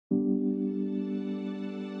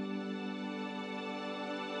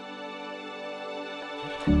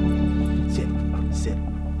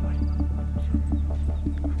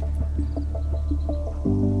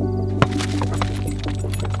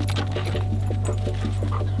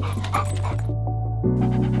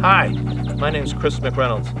Hi, my name is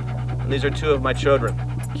McReynolds, and these are two of my children,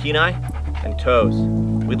 Kenai and Toes.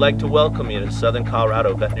 We'd like to welcome you to Southern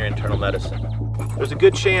Colorado Veterinary Internal Medicine. There's a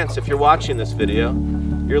good chance if you're watching this video,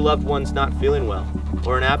 your loved one's not feeling well,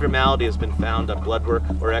 or an abnormality has been found on blood work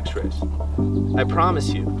or x-rays. I promise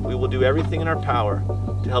you, we will do everything in our power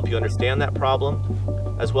to help you understand that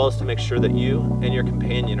problem, as well as to make sure that you and your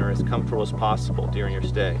companion are as comfortable as possible during your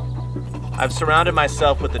stay. I've surrounded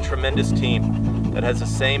myself with a tremendous team that has the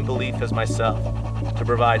same belief as myself to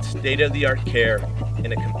provide state-of-the-art care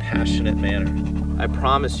in a compassionate manner. I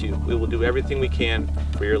promise you, we will do everything we can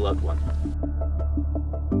for your loved one.